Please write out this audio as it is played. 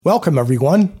Welcome,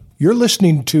 everyone. You're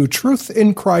listening to Truth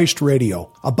in Christ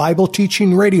Radio, a Bible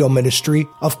teaching radio ministry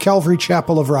of Calvary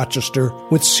Chapel of Rochester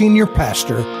with Senior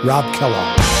Pastor Rob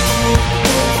Kellogg.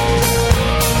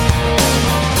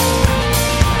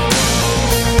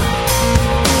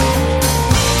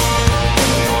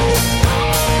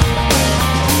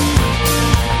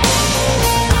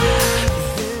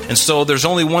 And so there's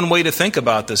only one way to think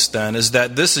about this then, is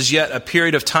that this is yet a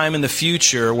period of time in the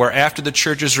future where after the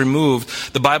church is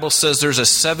removed, the Bible says there's a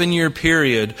 7-year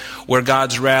period where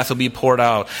God's wrath will be poured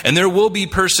out. And there will be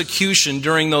persecution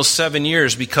during those 7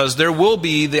 years because there will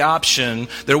be the option,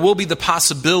 there will be the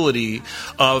possibility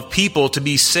of people to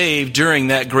be saved during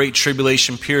that great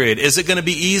tribulation period. Is it going to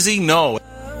be easy? No.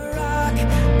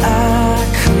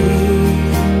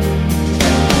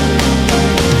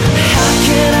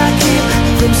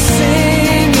 From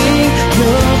singing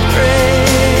your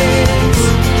praise,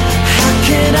 how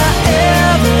can I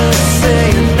ever say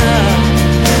enough?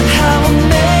 How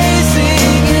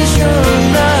amazing is your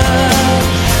love?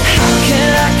 How can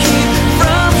I keep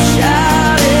from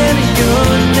shouting your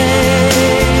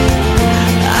name?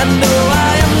 I know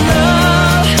I am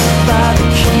loved by the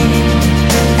King,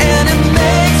 and it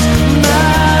makes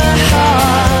my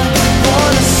heart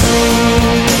wanna sing.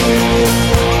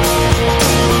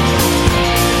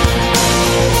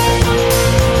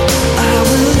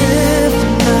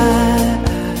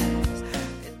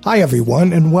 Hi,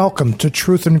 everyone, and welcome to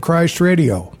Truth in Christ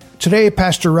Radio. Today,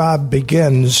 Pastor Rob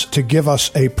begins to give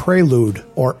us a prelude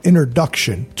or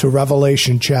introduction to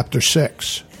Revelation chapter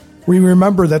 6. We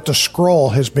remember that the scroll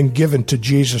has been given to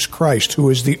Jesus Christ, who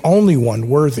is the only one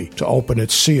worthy to open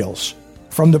its seals.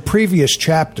 From the previous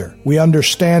chapter, we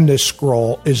understand this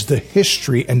scroll is the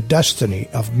history and destiny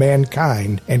of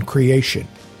mankind and creation.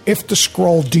 If the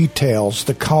scroll details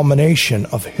the culmination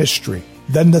of history,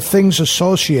 then the things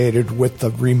associated with the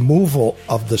removal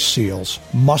of the seals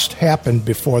must happen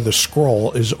before the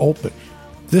scroll is opened.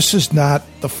 This is not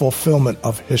the fulfillment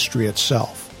of history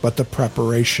itself, but the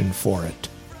preparation for it.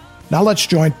 Now let's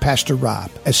join Pastor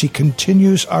Rob as he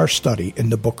continues our study in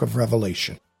the book of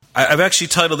Revelation. I've actually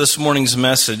titled this morning's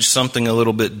message something a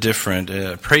little bit different,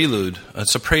 prelude.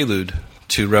 It's a prelude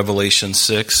to Revelation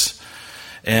 6.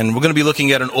 And we're going to be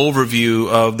looking at an overview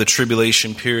of the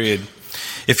tribulation period.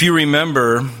 If you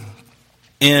remember,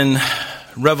 in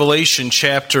Revelation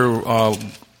chapter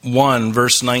 1,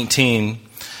 verse 19,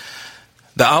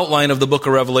 the outline of the book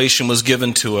of Revelation was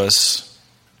given to us.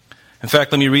 In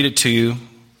fact, let me read it to you.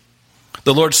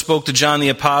 The Lord spoke to John the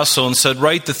Apostle and said,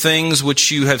 "Write the things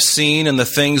which you have seen, and the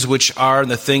things which are,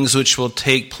 and the things which will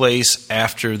take place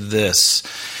after this."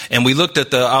 And we looked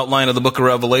at the outline of the book of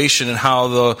Revelation and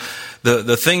how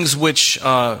the things which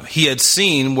he had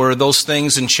seen were those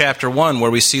things in chapter 1 where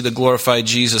we see the glorified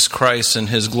Jesus Christ in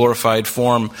his glorified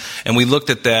form. And we looked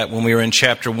at that when we were in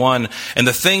chapter 1. And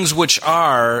the things which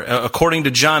are, according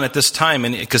to John at this time,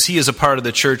 and because he is a part of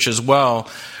the church as well,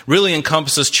 really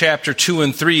encompasses chapter 2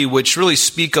 and 3, which really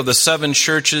speak of the 7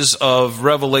 churches of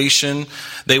Revelation.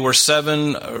 They were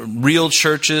 7 real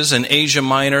churches in Asia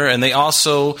Minor, and they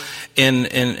also,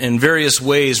 in various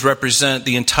ways, represent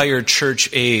the entire church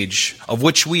age, of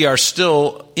which we are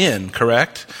still in,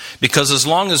 correct? Because as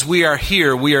long as we are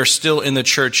here, we are still in the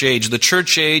church age. The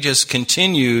church age has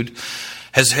continued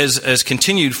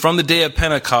from the day of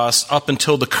Pentecost up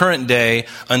until the current day,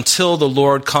 until the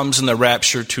Lord comes in the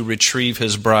rapture to retrieve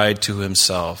his bride to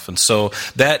himself. And so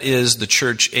that is the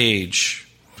church age.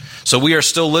 So we are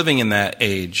still living in that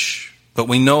age. But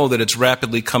we know that it's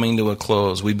rapidly coming to a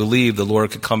close. We believe the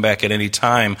Lord could come back at any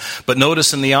time. But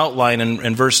notice in the outline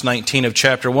in verse 19 of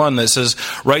chapter 1 that says,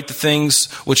 "Write the things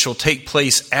which will take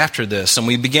place after this." And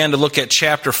we began to look at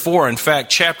chapter 4. In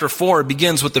fact, chapter 4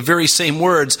 begins with the very same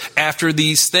words, "after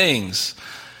these things."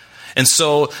 And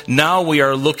so now we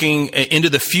are looking into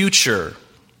the future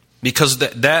because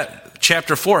that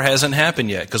chapter 4 hasn't happened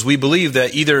yet, because we believe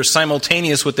that either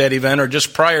simultaneous with that event or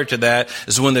just prior to that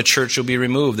is when the church will be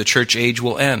removed. The church age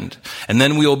will end. And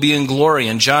then we will be in glory.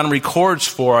 And John records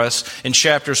for us in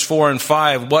chapters 4 and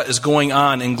 5 what is going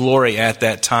on in glory at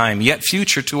that time, yet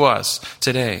future to us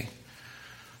today.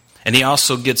 And he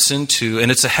also gets into,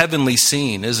 and it's a heavenly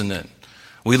scene, isn't it?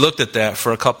 We looked at that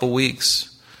for a couple weeks.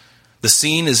 The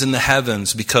scene is in the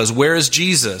heavens, because where is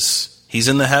Jesus? He's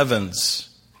in the heavens.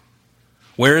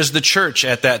 Where is the church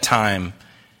at that time?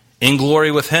 In glory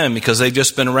with him, because they've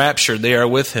just been raptured. They are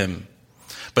with him.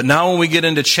 But now when we get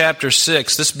into chapter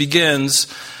 6, this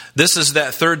is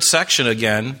that third section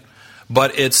again,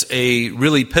 but it's a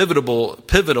really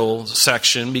pivotal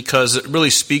section because it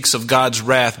really speaks of God's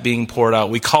wrath being poured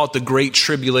out. We call it the Great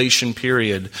Tribulation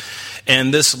period.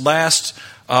 And this last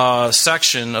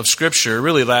section of Scripture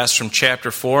really lasts from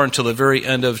chapter 4 until the very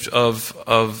end of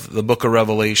the book of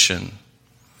Revelation.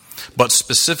 But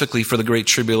specifically for the Great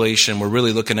Tribulation, we're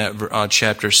really looking at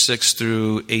chapter 6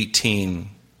 through 18,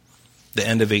 the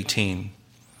end of 18,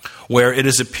 where it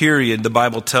is a period, the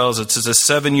Bible tells us, it's a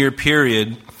 7-year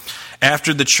period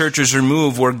after the church is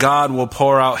removed, where God will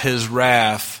pour out His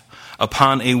wrath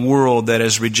upon a world that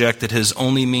has rejected His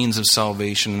only means of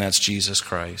salvation, and that's Jesus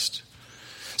Christ.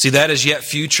 See, that is yet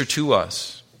future to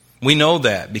us. We know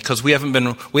that because we haven't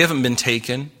been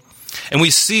taken. And we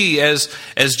see, as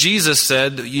Jesus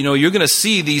said, you're going to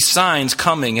see these signs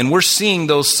coming, and we're seeing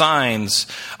those signs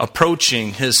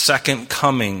approaching His second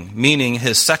coming, meaning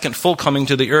His second full coming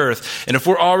to the earth. And if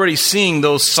we're already seeing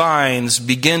those signs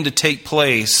begin to take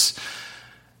place,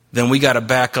 then we got to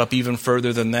back up even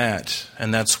further than that.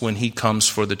 And that's when He comes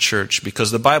for the church. Because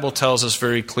the Bible tells us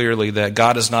very clearly that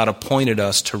God has not appointed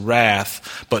us to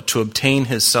wrath, but to obtain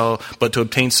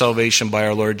salvation by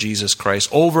our Lord Jesus Christ.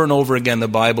 Over and over again, the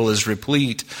Bible is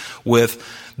replete with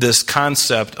this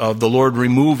concept of the Lord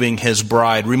removing His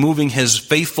bride, removing His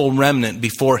faithful remnant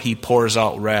before He pours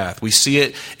out wrath. We see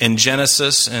it in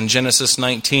Genesis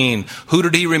 19. Who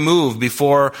did He remove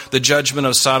before the judgment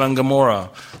of Sodom and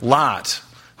Gomorrah? Lot,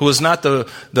 who was not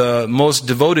the most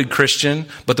devoted Christian,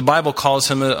 but the Bible calls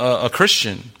him a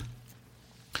Christian.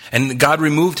 And God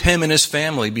removed him and his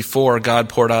family before God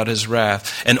poured out His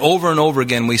wrath. And over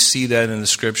again we see that in the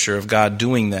Scripture of God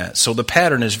doing that. So the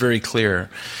pattern is very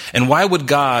clear. And why would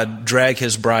God drag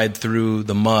His bride through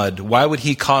the mud? Why would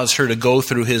He cause her to go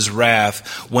through His wrath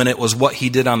when it was what He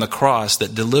did on the cross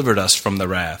that delivered us from the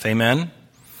wrath? Amen?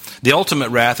 The ultimate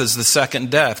wrath is the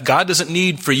second death. God doesn't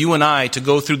need for you and I to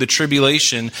go through the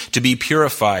tribulation to be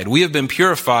purified. We have been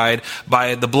purified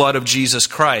by the blood of Jesus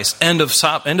Christ. End of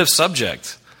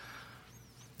subject.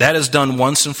 That is done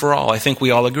once and for all. I think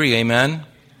we all agree. Amen?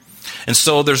 And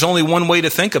so there's only one way to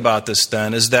think about this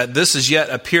then, is that this is yet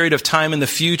a period of time in the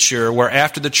future where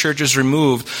after the church is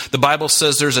removed, the Bible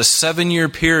says there's a 7-year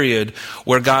period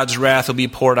where God's wrath will be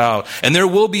poured out. And there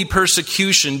will be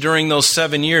persecution during those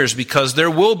 7 years because there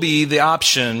will be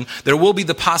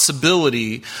the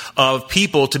possibility of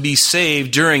people to be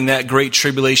saved during that great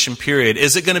tribulation period.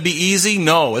 Is it going to be easy?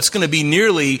 No, it's going to be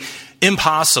nearly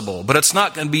impossible, but it's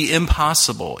not going to be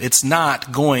impossible. It's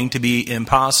not going to be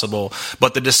impossible,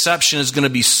 but the deception is going to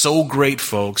be so great,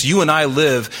 folks. You and I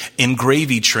live in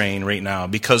gravy train right now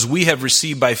because we have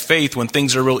received by faith when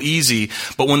things are real easy,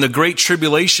 but when the great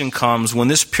tribulation comes, when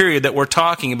this period that we're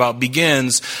talking about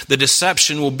begins, the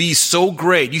deception will be so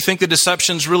great. You think the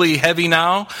deception's really heavy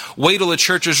now? Wait till the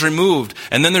church is removed,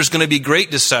 and then there's going to be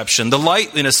great deception. The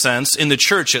light, in a sense, in the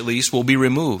church at least, will be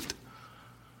removed.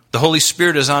 The Holy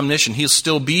Spirit is omniscient. He'll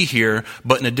still be here,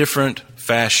 but in a different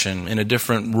fashion, in a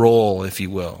different role, if you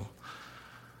will.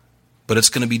 But it's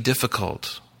going to be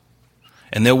difficult.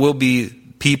 And there will be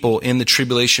people in the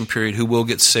tribulation period who will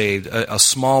get saved, a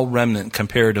small remnant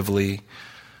comparatively,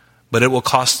 but it will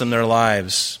cost them their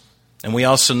lives. And we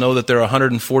also know that there are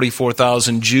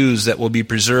 144,000 Jews that will be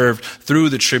preserved through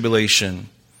the tribulation.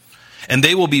 And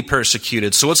they will be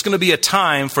persecuted. So it's going to be a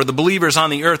time for the believers on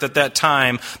the earth at that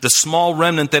time, the small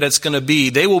remnant that it's going to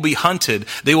be, they will be hunted.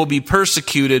 They will be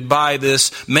persecuted by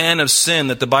this man of sin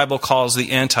that the Bible calls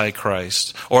the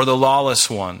Antichrist or the lawless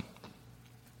one.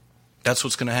 That's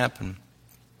what's going to happen.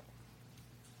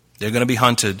 They're going to be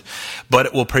hunted, but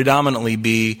it will predominantly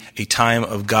be a time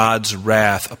of God's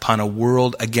wrath upon a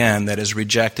world, again, that has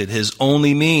rejected His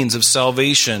only means of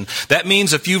salvation. That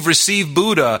means if you've received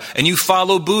Buddha and you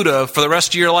follow Buddha for the rest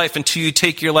of your life until you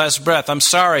take your last breath, I'm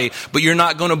sorry, but you're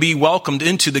not going to be welcomed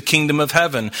into the kingdom of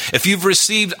heaven. If you've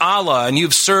received Allah and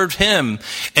you've served Him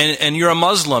and you're a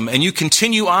Muslim and you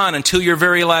continue on until your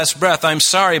very last breath, I'm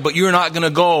sorry, but you're not going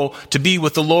to go to be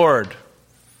with the Lord.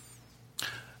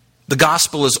 The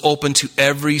gospel is open to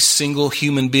every single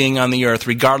human being on the earth,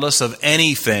 regardless of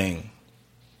anything.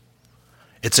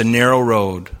 It's a narrow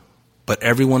road, but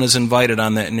everyone is invited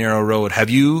on that narrow road. Have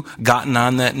you gotten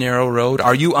on that narrow road?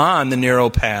 Are you on the narrow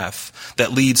path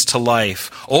that leads to life?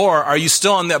 Or are you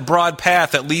still on that broad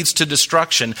path that leads to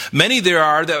destruction? Many there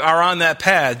are that are on that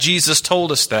path. Jesus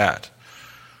told us that.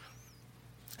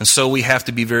 And so we have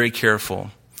to be very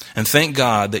careful. And thank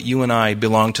God that you and I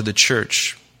belong to the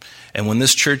church. And when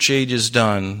this church age is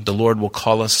done, the Lord will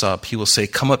call us up. He will say,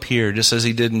 come up here, just as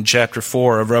He did in chapter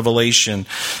 4 of Revelation.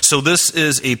 So this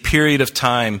is a period of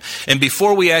time. And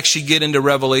before we actually get into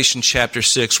Revelation chapter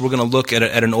 6, we're going to look at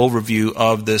an overview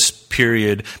of this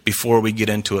period before we get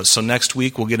into it. So next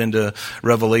week we'll get into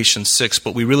Revelation 6,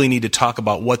 but we really need to talk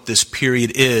about what this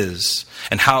period is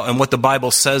and what the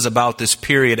Bible says about this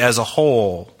period as a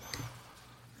whole.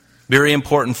 Very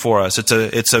important for us.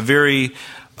 It's a very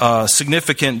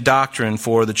significant doctrine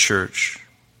for the church.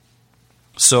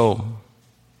 So,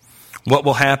 what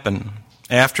will happen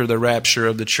after the rapture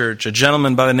of the church? A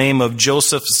gentleman by the name of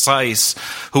Joseph Seiss,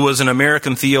 who was an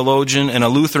American theologian and a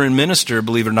Lutheran minister,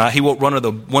 believe it or not, he wrote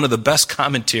one of the best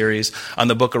commentaries on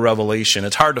the book of Revelation.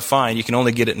 It's hard to find. You can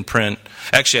only get it in print.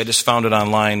 Actually, I just found it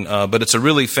online. But it's a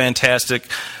really fantastic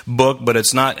book, but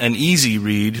it's not an easy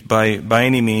read by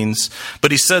any means.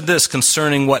 But he said this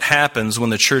concerning what happens when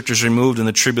the church is removed and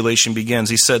the tribulation begins.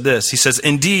 He said this. He says,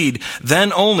 "Indeed,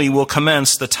 then only will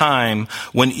commence the time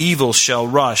when evil shall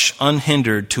rush unhindered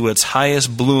to its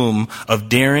highest bloom of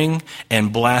daring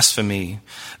and blasphemy.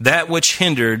 That which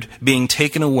hindered being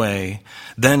taken away,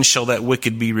 then shall that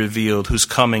wicked be revealed, whose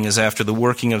coming is after the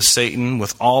working of Satan,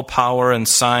 with all power and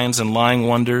signs and lying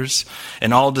wonders,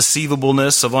 and all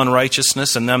deceivableness of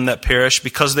unrighteousness in them that perish,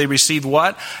 because they received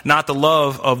what? Not the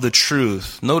love of the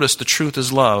truth." Notice the truth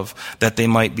is love, "that they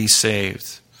might be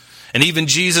saved." And even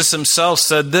Jesus himself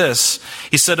said this.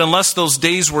 He said, "Unless those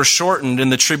days were shortened in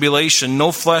the tribulation,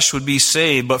 no flesh would be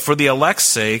saved. But for the elect's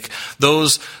sake,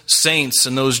 those saints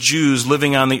and those Jews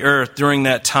living on the earth during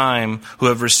that time who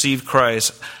have received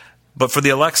Christ, but for the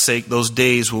elect's sake, those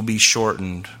days will be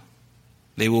shortened."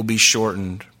 They will be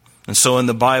shortened. And so in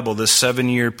the Bible, this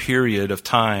 7-year period of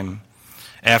time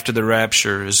after the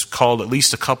rapture is called at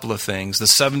least a couple of things. The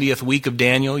 70th week of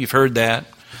Daniel, you've heard that.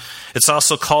 It's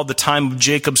also called the time of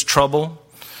Jacob's trouble.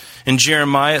 In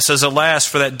Jeremiah it says, "Alas,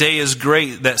 for that day is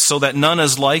great, so that none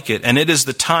is like it. And it is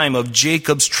the time of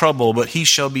Jacob's trouble, but he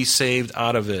shall be saved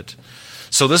out of it."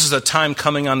 So this is a time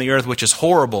coming on the earth which is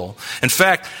horrible. In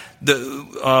fact,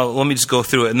 let me just go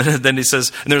through it. And then he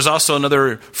says, and there's also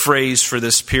another phrase for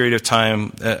this period of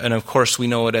time. And of course we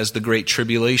know it as the Great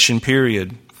Tribulation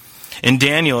period. In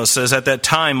Daniel it says, "At that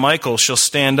time Michael shall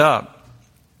stand up,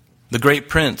 the great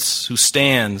prince who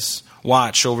stands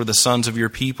watch over the sons of your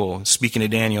people," speaking to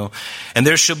Daniel, "and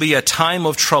there shall be a time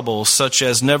of trouble such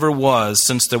as never was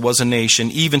since there was a nation,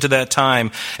 even to that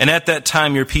time. And at that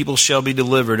time your people shall be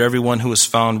delivered, everyone who is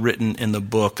found written in the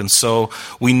book." And so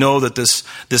we know that this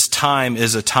time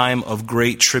is a time of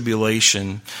great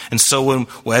tribulation. And so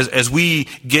as we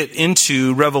get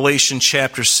into Revelation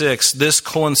chapter 6, this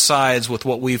coincides with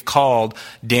what we've called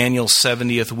Daniel's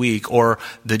 70th week, or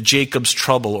the Jacob's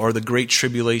trouble, or the great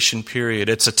tribulation period.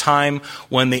 It's a time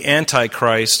when the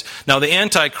Antichrist... Now, the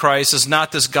Antichrist is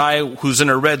not this guy who's in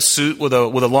a red suit with a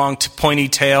long pointy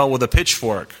tail with a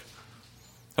pitchfork.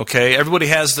 Okay? Everybody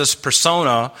has this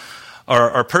persona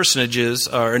or personages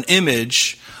or an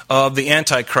image of the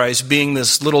Antichrist being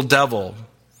this little devil.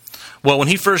 Well, when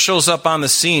he first shows up on the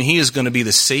scene, he is going to be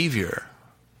the Savior.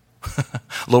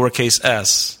 Lowercase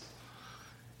s.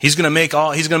 He's going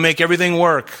to make everything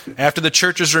work. After the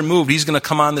church is removed, he's going to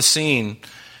come on the scene.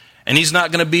 And he's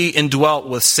not going to be indwelt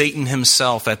with Satan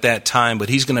himself at that time, but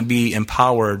he's going to be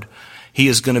empowered. He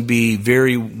is going to be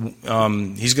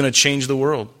he's going to change the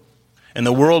world. And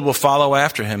the world will follow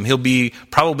after him. He'll be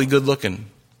probably good looking.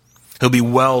 He'll be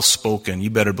well spoken. You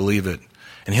better believe it.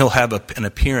 And he'll have an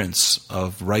appearance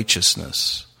of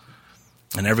righteousness.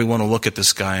 And everyone will look at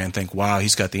this guy and think, wow,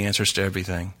 he's got the answers to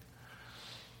everything.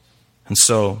 And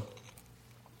so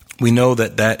we know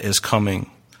that is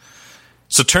coming.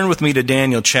 So turn with me to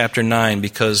Daniel chapter 9,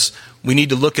 because we need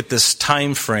to look at this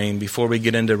time frame before we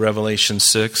get into Revelation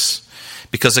 6.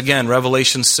 Because again,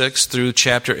 Revelation 6 through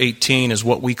chapter 18 is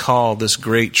what we call this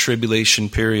great tribulation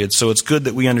period. So it's good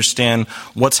that we understand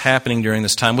what's happening during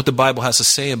this time, what the Bible has to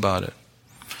say about it.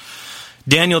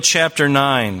 Daniel chapter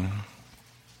 9,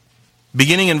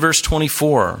 beginning in verse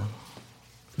 24.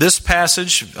 This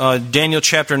passage, Daniel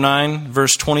chapter 9,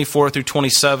 verse 24 through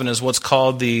 27, is what's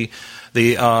called really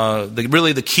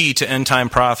the key to end time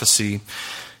prophecy.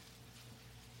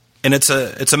 And it's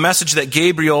a message that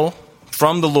Gabriel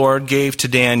from the Lord gave to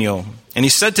Daniel. And he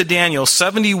said to Daniel,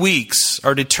 70 weeks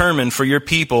are determined for your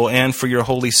people and for your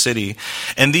holy city.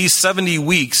 And these 70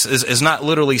 weeks is not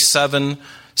literally 77,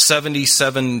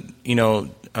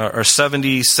 or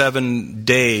 77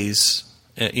 days.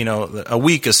 A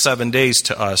week is 7 days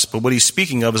to us, but what he's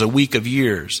speaking of is a week of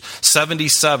years.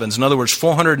 77s, in other words,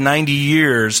 490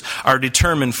 years are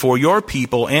determined for your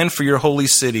people and for your holy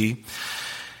city.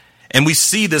 And we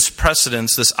see this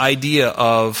precedence, this idea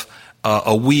of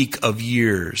a week of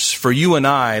years. For you and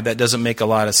I, that doesn't make a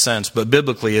lot of sense, but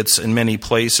biblically it's in many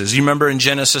places. You remember in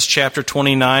Genesis chapter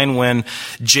 29 when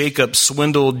Laban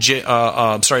swindled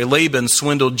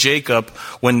Jacob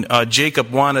when Jacob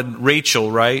wanted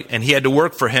Rachel, right? And he had to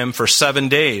work for him for 7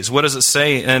 days. What does it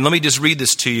say? And let me just read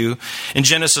this to you. In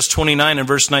Genesis 29 and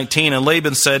verse 19, and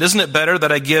Laban said, "Isn't it better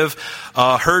that I give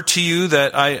her to you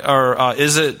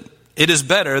it is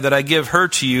better that I give her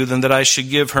to you than that I should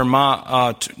give her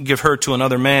give her to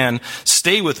another man.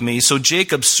 Stay with me. So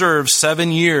Jacob served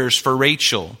 7 years for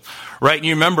Rachel. Right, and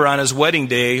you remember on his wedding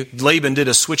day, Laban did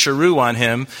a switcheroo on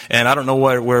him, and I don't know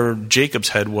where Jacob's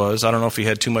head was. I don't know if he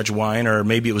had too much wine, or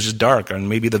maybe it was just dark, or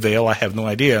maybe the veil. I have no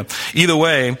idea. Either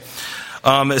way,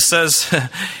 it says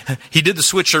he did the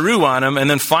switcheroo on him, and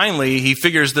then finally he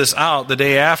figures this out the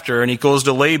day after, and he goes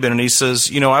to Laban and he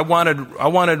says, I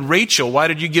wanted Rachel. Why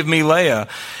did you give me Leah?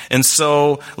 And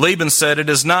so Laban said, it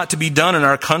is not to be done in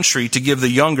our country to give the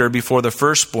younger before the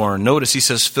firstborn. Notice he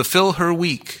says, fulfill her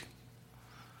week.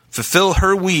 Fulfill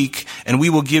her week, and we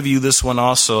will give you this one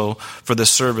also for the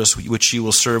service which you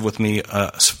will serve with me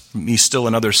still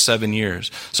another 7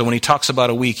 years. So when he talks about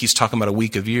a week, he's talking about a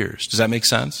week of years. Does that make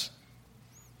sense?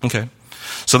 Okay.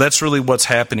 So that's really what's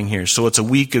happening here. So it's a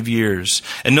week of years.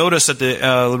 And notice that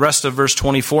the rest of verse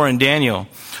 24 in Daniel,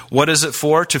 what is it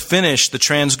for? To finish the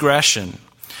transgression,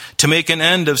 to make an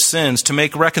end of sins, to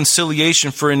make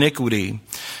reconciliation for iniquity,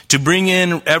 to bring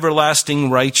in everlasting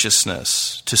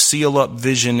righteousness, to seal up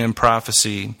vision and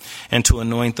prophecy, and to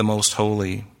anoint the most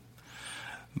holy.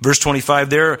 Verse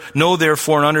 25, know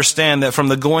therefore and understand that from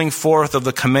the going forth of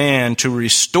the command to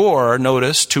restore,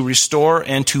 notice, to restore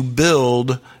and to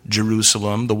build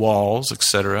Jerusalem, the walls,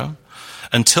 etc.,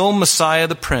 until Messiah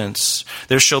the Prince,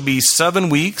 there shall be 7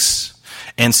 weeks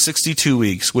and 62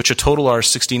 weeks, which a total are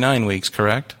 69 weeks,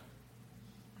 correct?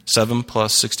 7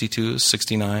 plus 62 is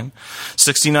 69.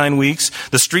 69 weeks.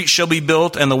 The street shall be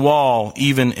built and the wall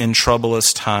even in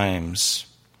troublous times.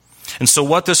 And so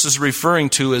what this is referring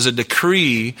to is a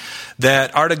decree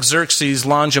that Artaxerxes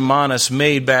Longimanus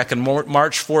made back in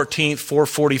March 14th,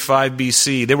 445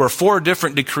 BC. There were 4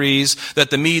 different decrees that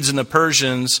the Medes and the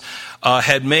Persians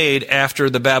had made after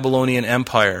the Babylonian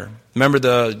Empire. Remember,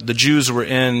 the Jews were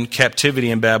in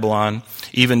captivity in Babylon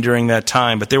even during that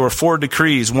time. But there were 4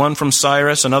 decrees, one from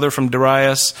Cyrus, another from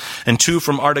Darius, and 2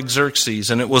 from Artaxerxes.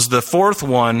 And it was the 4th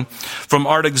one from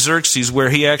Artaxerxes where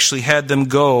he actually had them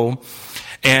go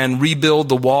and rebuild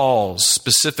the walls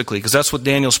specifically, because that's what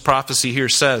Daniel's prophecy here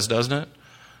says, doesn't it?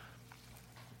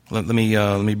 Let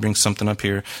me bring something up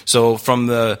here. So from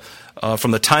the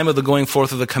time of the going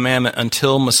forth of the commandment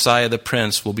until Messiah the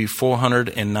Prince will be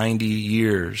 490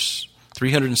 years,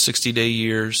 360-day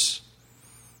years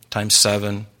times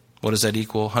 7. What does that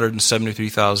equal?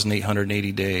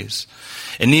 173,880 days.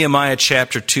 In Nehemiah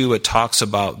chapter 2, it talks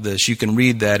about this. You can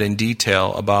read that in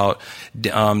detail about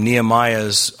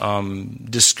Nehemiah's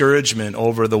discouragement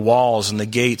over the walls and the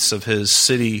gates of his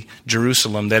city,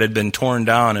 Jerusalem, that had been torn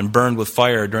down and burned with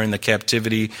fire during the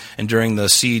captivity and during the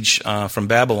siege from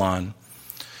Babylon.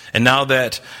 And now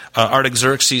that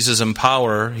Artaxerxes is in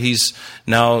power,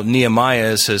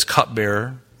 Nehemiah is his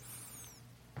cupbearer.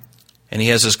 And he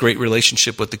has this great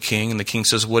relationship with the king. And the king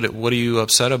says, what are you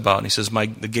upset about? And he says,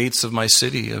 the gates of my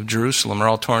city of Jerusalem are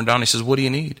all torn down. He says, what do you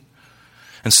need?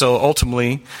 And so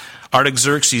ultimately,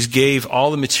 Artaxerxes gave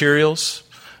all the materials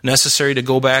necessary to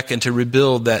go back and to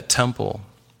rebuild that temple.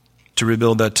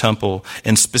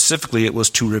 And specifically, it was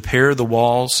to repair the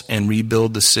walls and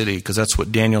rebuild the city, because that's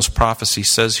what Daniel's prophecy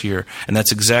says here. And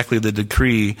that's exactly the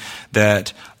decree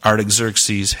that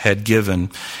Artaxerxes had given.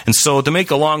 And so to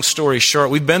make a long story short,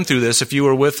 we've been through this. If you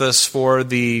were with us for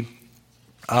the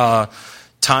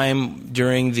time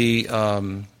during the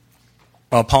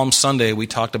Palm Sunday, we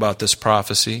talked about this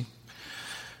prophecy.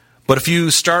 But if you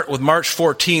start with March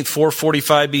 14th,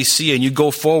 445 BC, and you go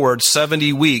forward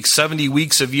 70 weeks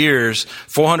of years,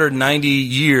 490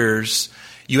 years,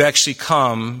 you actually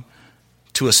come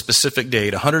to a specific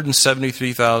date,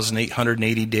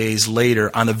 173,880 days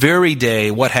later. On the very day,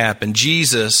 what happened?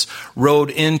 Jesus rode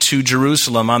into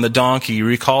Jerusalem on the donkey. You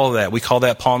recall that? We call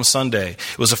that Palm Sunday.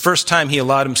 It was the first time he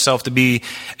allowed himself to be,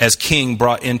 as king,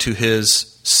 brought into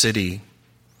his city.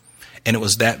 And it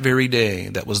was that very day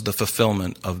that was the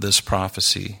fulfillment of this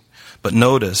prophecy. But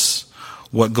notice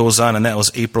what goes on, and that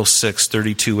was April 6,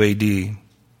 32 AD.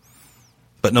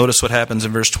 But notice what happens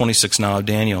in verse 26 now of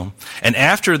Daniel. And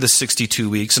after the 62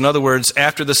 weeks, in other words,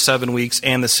 after the 7 weeks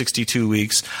and the 62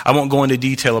 weeks, I won't go into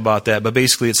detail about that, but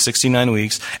basically it's 69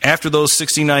 weeks. After those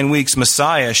 69 weeks,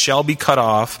 Messiah shall be cut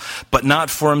off, but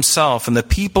not for himself. And the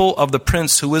people of the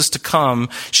prince who is to come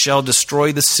shall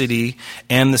destroy the city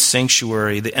and the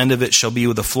sanctuary. The end of it shall be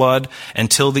with a flood.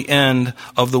 Until the end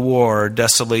of the war,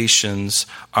 desolations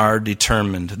are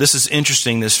determined. This is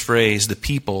interesting, this phrase, the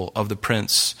people of the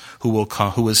prince who will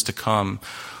come, who is to come.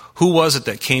 Who was it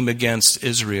that came against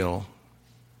Israel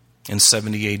in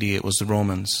 70 AD? It was the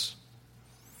Romans.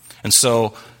 And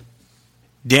so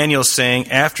Daniel's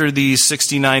saying, after these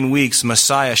 69 weeks,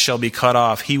 Messiah shall be cut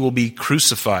off. He will be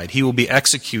crucified. He will be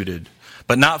executed.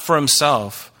 but not for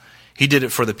himself. He did it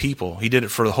for the people. He did it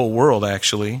for the whole world,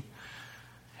 actually.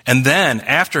 And then,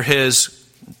 after his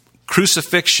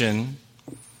crucifixion,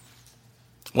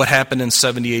 what happened in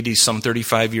 70 AD, some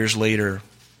 35 years later?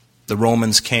 The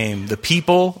Romans came. The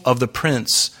people of the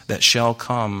prince that shall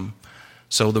come.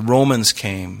 So the Romans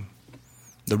came.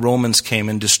 The Romans came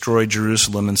and destroyed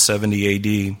Jerusalem in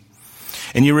 70 AD.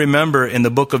 And you remember in the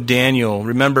book of Daniel,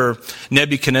 remember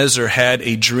Nebuchadnezzar had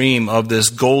a dream of this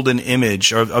golden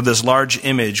image, or of this large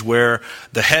image where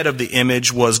the head of the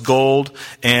image was gold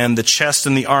and the chest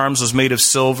and the arms was made of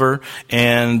silver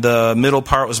and the middle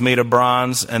part was made of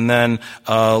bronze and then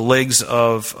legs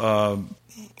of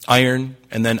iron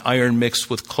and then iron mixed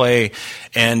with clay.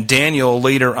 And Daniel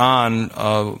later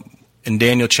on, in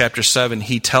Daniel chapter 7,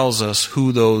 he tells us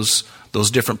who those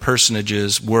different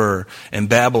personages were. And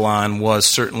Babylon was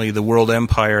certainly the world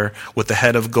empire with the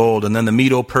head of gold. And then the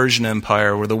Medo-Persian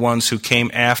Empire were the ones who came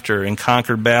after and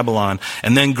conquered Babylon.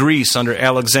 And then Greece under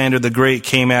Alexander the Great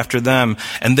came after them.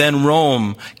 And then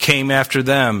Rome came after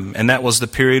them. And that was the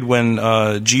period when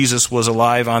Jesus was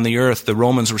alive on the earth. The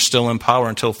Romans were still in power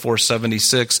until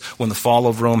 476 when the fall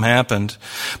of Rome happened.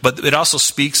 But it also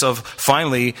speaks of,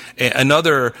 finally,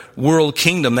 another world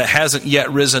kingdom that hasn't yet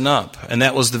risen up. And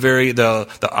that was the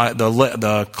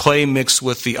clay mixed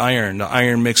with the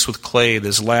iron mixed with clay,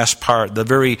 this last part, the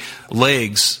very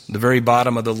legs, the very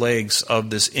bottom of the legs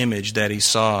of this image that he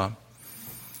saw.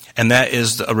 And that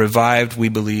is we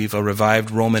believe, a revived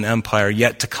Roman Empire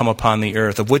yet to come upon the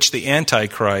earth, of which the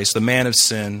Antichrist, the man of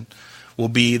sin, will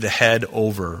be the head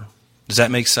over. Does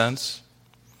that make sense?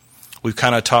 We've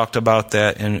kind of talked about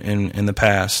that in the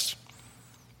past.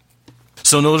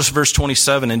 So notice verse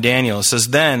 27 in Daniel. It says,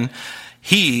 then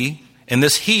he, and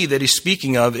this he that he's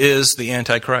speaking of is the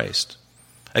Antichrist.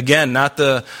 Again, not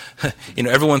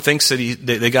everyone thinks that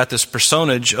they got this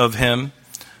personage of him,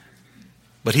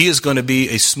 but he is going to be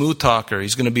a smooth talker.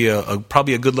 He's going to be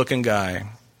probably a good-looking guy.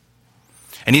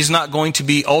 And he's not going to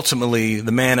be ultimately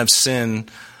the man of sin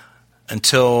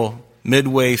until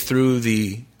midway through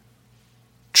the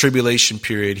tribulation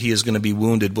period. He is going to be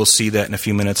wounded. We'll see that in a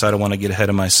few minutes. I don't want to get ahead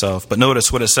of myself. But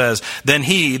notice what it says. Then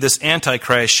he, this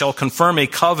Antichrist, shall confirm a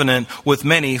covenant with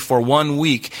many for 1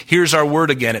 week. Here's our word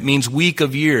again. It means week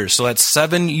of years. So that's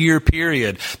 7-year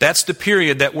period. That's the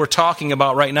period that we're talking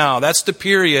about right now. That's the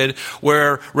period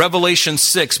where Revelation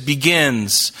 6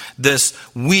 begins this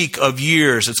week of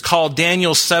years. It's called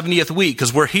Daniel's 70th week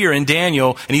because we're here in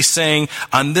Daniel and he's saying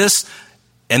on this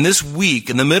week,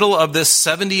 in the middle of this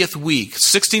 70th week,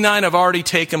 69 have already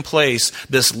taken place.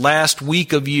 This last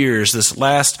week of years, this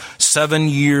last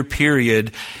 7-year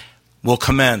period will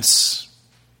commence.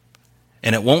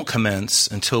 And it won't commence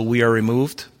until we are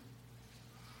removed.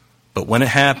 But when it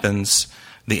happens,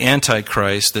 the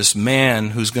Antichrist, this man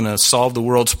who's going to solve the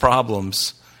world's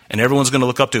problems, and everyone's going to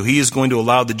look up to, he is going to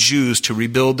allow the Jews to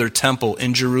rebuild their temple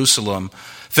in Jerusalem.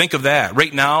 Think of that.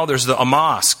 Right now, there's a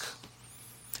mosque.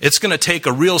 It's going to take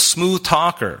a real smooth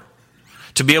talker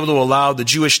to be able to allow the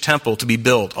Jewish temple to be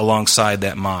built alongside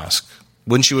that mosque.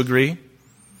 Wouldn't you agree?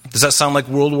 Does that sound like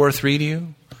World War III to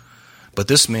you? But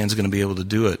this man's going to be able to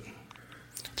do it.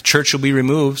 The church will be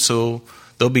removed, so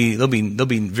there'll be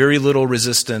very little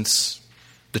resistance.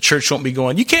 The church won't be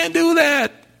going, you can't do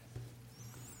that.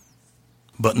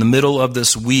 But in the middle of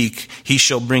this week, he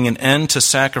shall bring an end to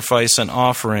sacrifice and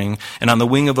offering, and on the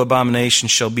wing of abomination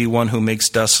shall be one who makes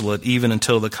desolate, even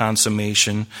until the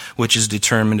consummation, which is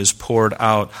determined, is poured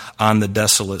out on the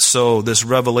desolate. So this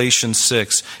Revelation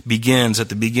 6 begins at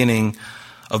the beginning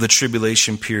of the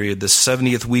tribulation period, the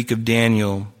 70th week of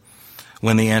Daniel,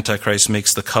 when the Antichrist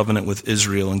makes the covenant with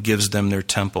Israel and gives them their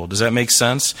temple. Does that make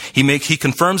sense? He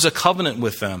confirms a covenant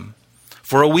with them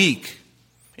for a week.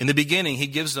 In the beginning, he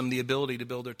gives them the ability to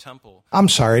build their temple. I'm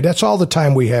sorry, that's all the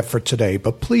time we have for today,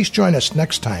 but please join us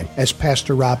next time as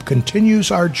Pastor Rob continues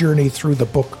our journey through the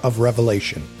book of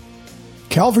Revelation.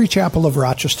 Calvary Chapel of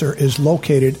Rochester is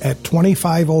located at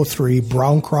 2503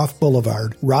 Browncroft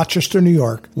Boulevard, Rochester, New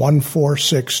York,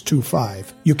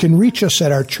 14625. You can reach us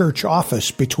at our church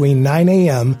office between 9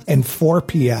 a.m. and 4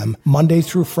 p.m. Monday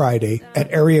through Friday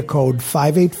at area code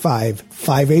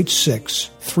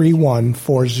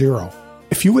 585-586-3140.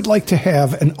 If you would like to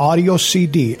have an audio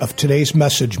CD of today's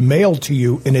message mailed to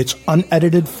you in its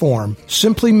unedited form,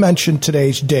 simply mention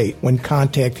today's date when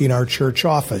contacting our church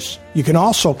office. You can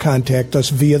also contact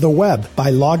us via the web by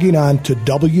logging on to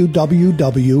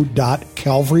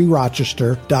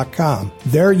www.calvaryrochester.com.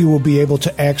 There you will be able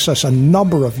to access a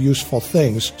number of useful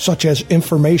things, such as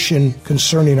information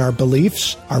concerning our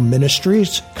beliefs, our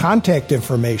ministries, contact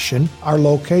information, our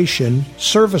location,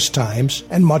 service times,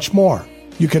 and much more.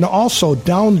 You can also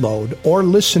download or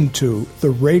listen to the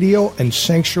radio and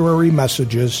sanctuary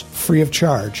messages free of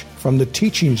charge from the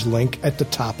teachings link at the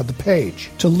top of the page.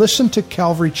 To listen to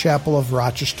Calvary Chapel of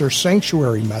Rochester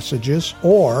sanctuary messages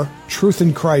or Truth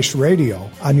in Christ Radio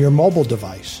on your mobile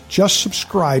device, just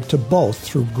subscribe to both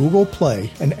through Google Play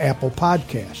and Apple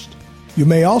Podcast. You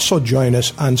may also join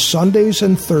us on Sundays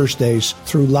and Thursdays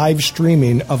through live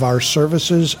streaming of our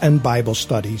services and Bible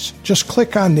studies. Just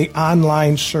click on the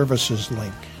online services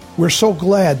link. We're so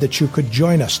glad that you could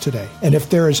join us today. And if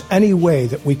there is any way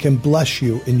that we can bless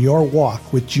you in your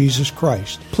walk with Jesus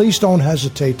Christ, please don't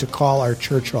hesitate to call our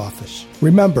church office.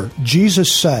 Remember,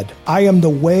 Jesus said, "I am the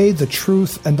way, the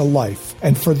truth, and the life,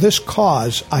 and for this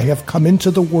cause I have come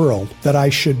into the world, that I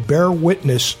should bear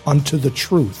witness unto the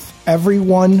truth.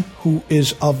 Everyone who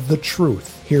is of the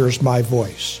truth hears my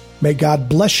voice." May God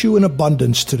bless you in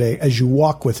abundance today as you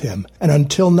walk with Him. And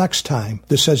until next time,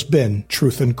 this has been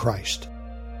Truth in Christ.